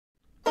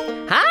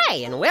Hi,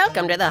 and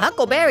welcome to the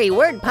Huckleberry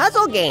Word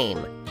Puzzle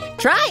Game.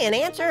 Try and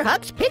answer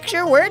Huck's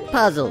picture word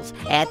puzzles.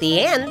 At the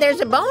end, there's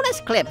a bonus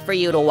clip for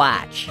you to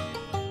watch.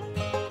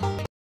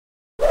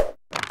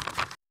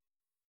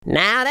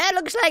 Now that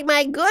looks like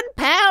my good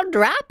pal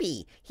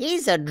Droppy.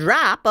 He's a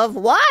drop of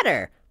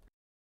water.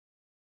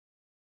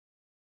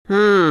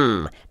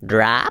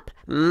 Drop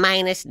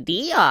minus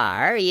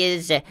DR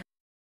is,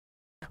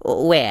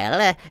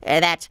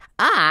 that's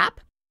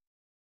op,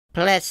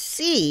 plus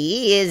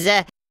C is,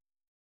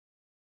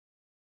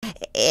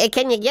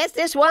 can you guess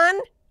this one?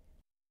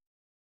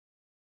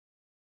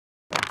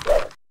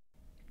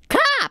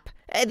 Cop!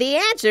 The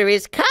answer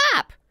is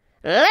cop.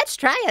 Let's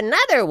try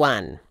another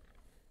one.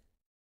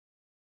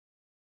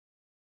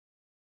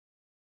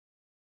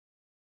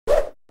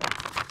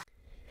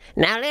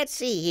 Now let's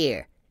see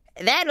here.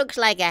 That looks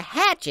like a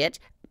hatchet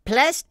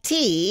plus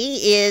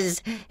T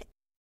is...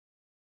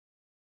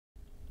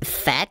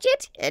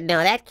 Fatchet?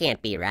 No, that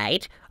can't be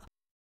right.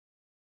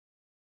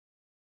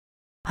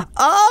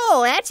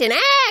 Oh, that's an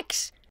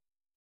axe!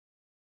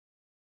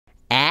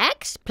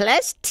 Axe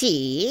plus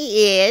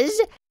T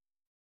is...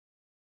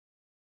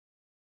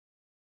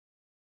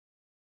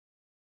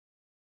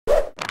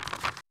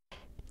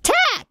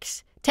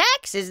 Tax!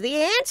 Tax is the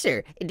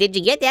answer. Did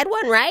you get that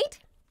one right?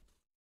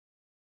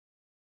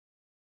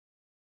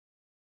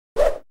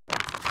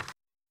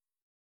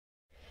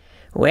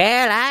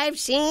 Well, I've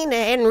seen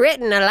and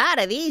written a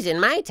lot of these in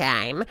my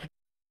time.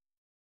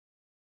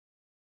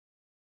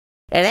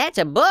 That's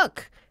a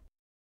book.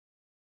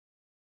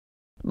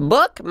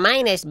 Book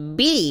minus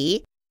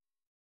B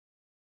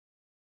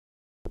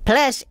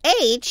plus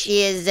H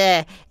is,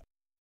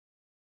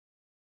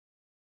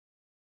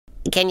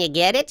 can you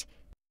get it?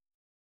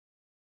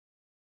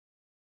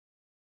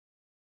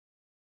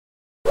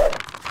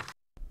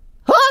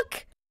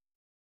 Hook!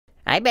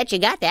 I bet you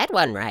got that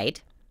one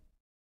right.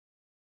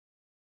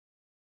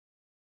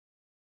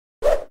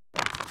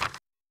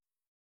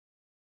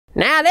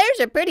 Now there's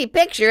a pretty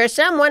picture of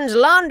someone's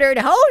laundered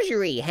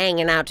hosiery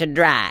hanging out to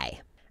dry.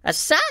 A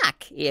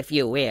sock, if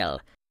you will.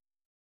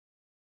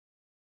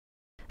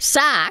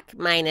 Sock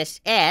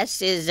minus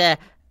S is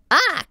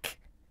ock.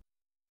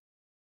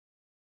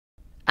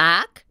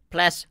 Ock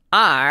plus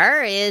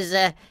R is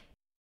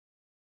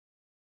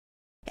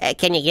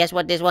can you guess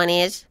what this one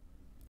is?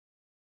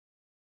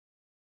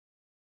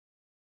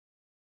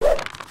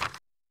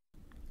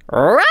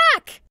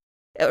 Rock!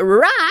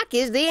 Rock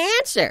is the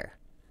answer.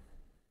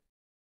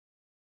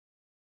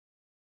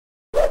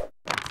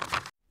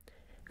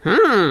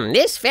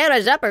 This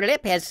fella's upper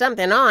lip has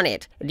something on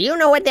it. Do you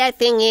know what that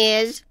thing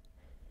is?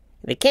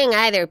 The king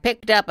either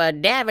picked up a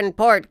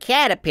Davenport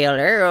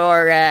caterpillar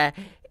or,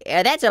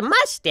 that's a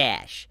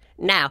mustache.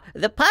 Now,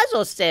 the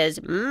puzzle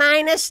says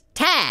minus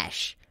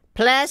tash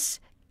plus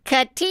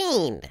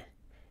catine.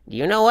 Do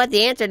you know what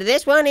the answer to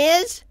this one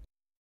is?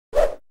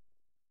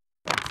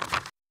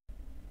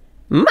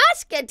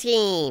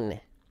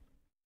 Muscatine!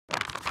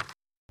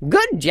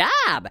 Good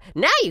job!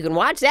 Now you can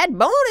watch that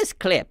bonus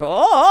clip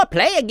or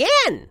play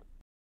again.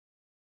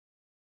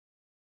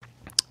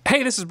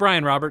 Hey, this is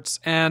Brian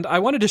Roberts, and I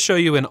wanted to show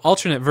you an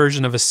alternate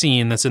version of a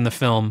scene that's in the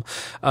film.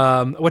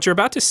 What you're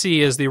about to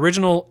see is the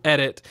original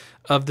edit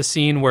of the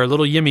scene where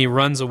little Yimmy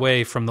runs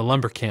away from the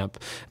lumber camp.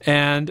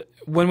 And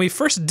when we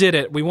first did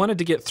it, we wanted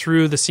to get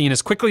through the scene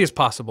as quickly as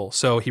possible.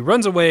 So he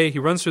runs away, he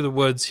runs through the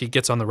woods, he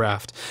gets on the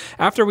raft.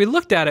 After we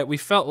looked at it, we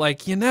felt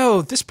like,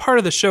 this part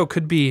of the show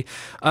could be,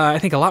 I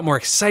think, a lot more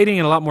exciting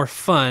and a lot more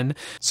fun.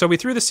 So we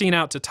threw the scene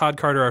out to Todd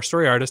Carter, our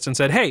story artist, and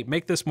said, hey,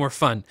 make this more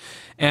fun.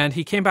 And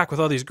he came back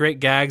with all these great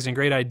gags and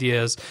great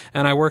ideas.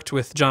 And I worked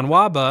with John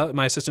Waba,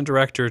 my assistant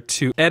director,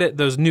 to edit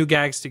those new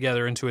gags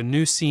together into a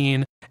new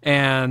scene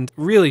and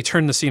really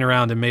turned the scene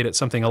around and made it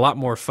something a lot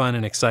more fun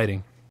and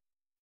exciting.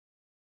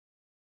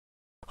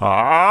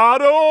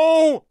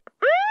 Otto!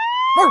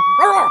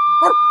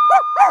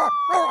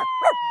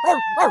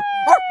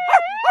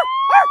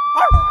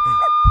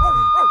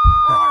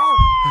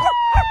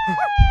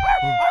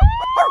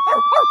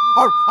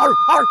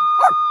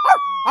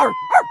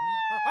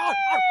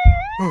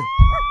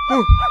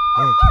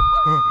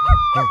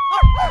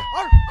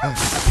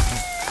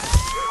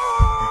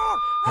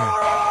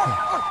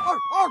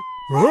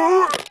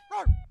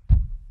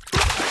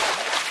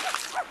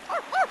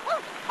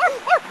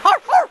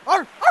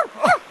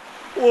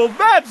 Well,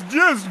 that's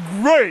just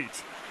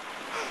great!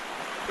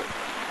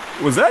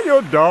 Was that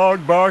your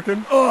dog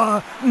barking?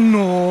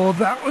 No,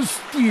 that was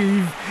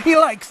Steve. He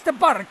likes to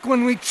bark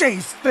when we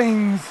chase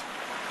things.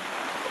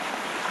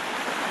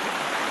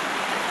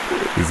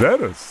 Is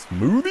that a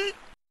smoothie?